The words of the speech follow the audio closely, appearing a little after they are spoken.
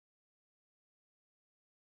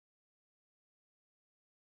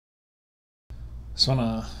So I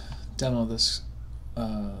want to demo this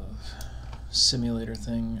simulator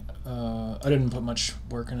thing. I didn't put much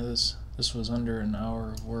work into this. This was under an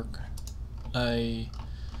hour of work. I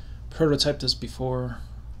prototyped this before.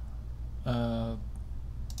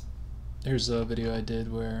 Here's a video I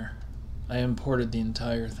did where I imported the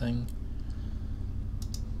entire thing.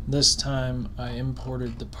 This time I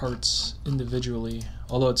imported the parts individually,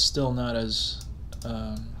 although it's still not as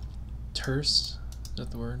terse, is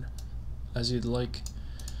that the word, as you'd like,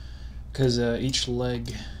 because each leg,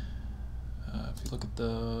 if you look at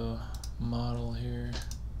the model here,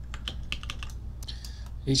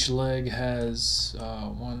 each leg has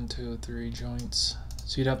 1, 2, 3 joints,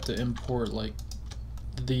 so you'd have to import like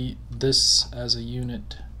this as a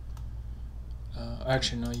unit.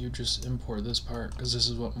 Actually no, you just import this part because this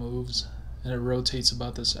is what moves and it rotates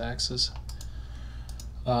about this axis,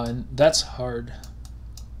 and that's hard.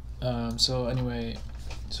 So anyway,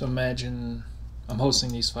 so imagine I'm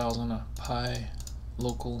hosting these files on a Pi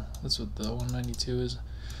local. That's what the 192 is.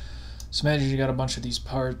 So imagine you got a bunch of these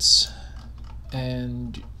parts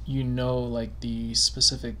and you know like the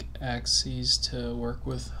specific axes to work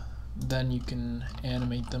with, then you can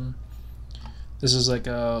animate them. This is like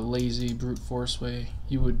a lazy brute force way.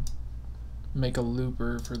 You would make a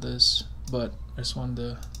looper for this, but I just wanted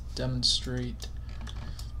to demonstrate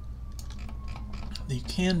that you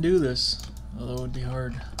can do this, although it would be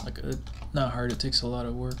hard. Like, not hard, it takes a lot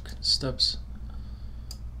of work, steps.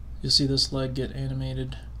 You'll see this leg get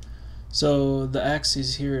animated. So the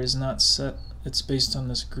axis here is not set, it's based on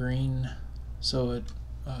this green, so it,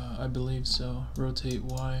 I believe so, rotate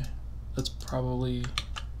Y. That's probably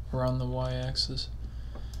around the y-axis.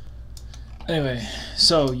 Anyway,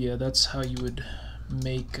 so yeah, that's how you would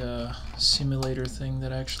make a simulator thing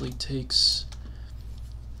that actually takes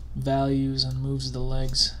values and moves the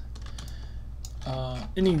legs.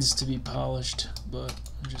 It needs to be polished, but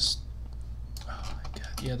I'm just, oh my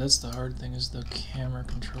god, yeah, that's the hard thing, is the camera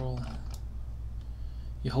control.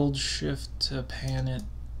 You hold shift to pan it,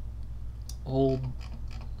 hold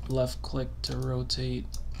left click to rotate,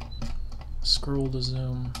 scroll to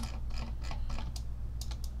zoom.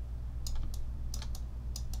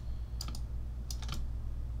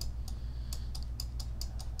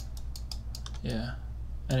 Yeah.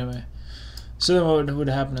 Anyway, so then what would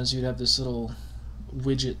happen is you'd have this little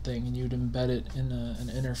widget thing and you'd embed it in an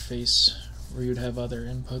interface where you'd have other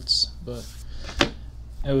inputs, but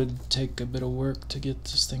it would take a bit of work to get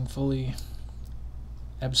this thing fully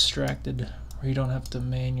abstracted where you don't have to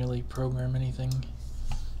manually program anything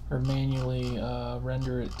or manually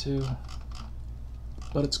render it too.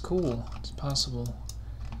 But it's cool, it's possible.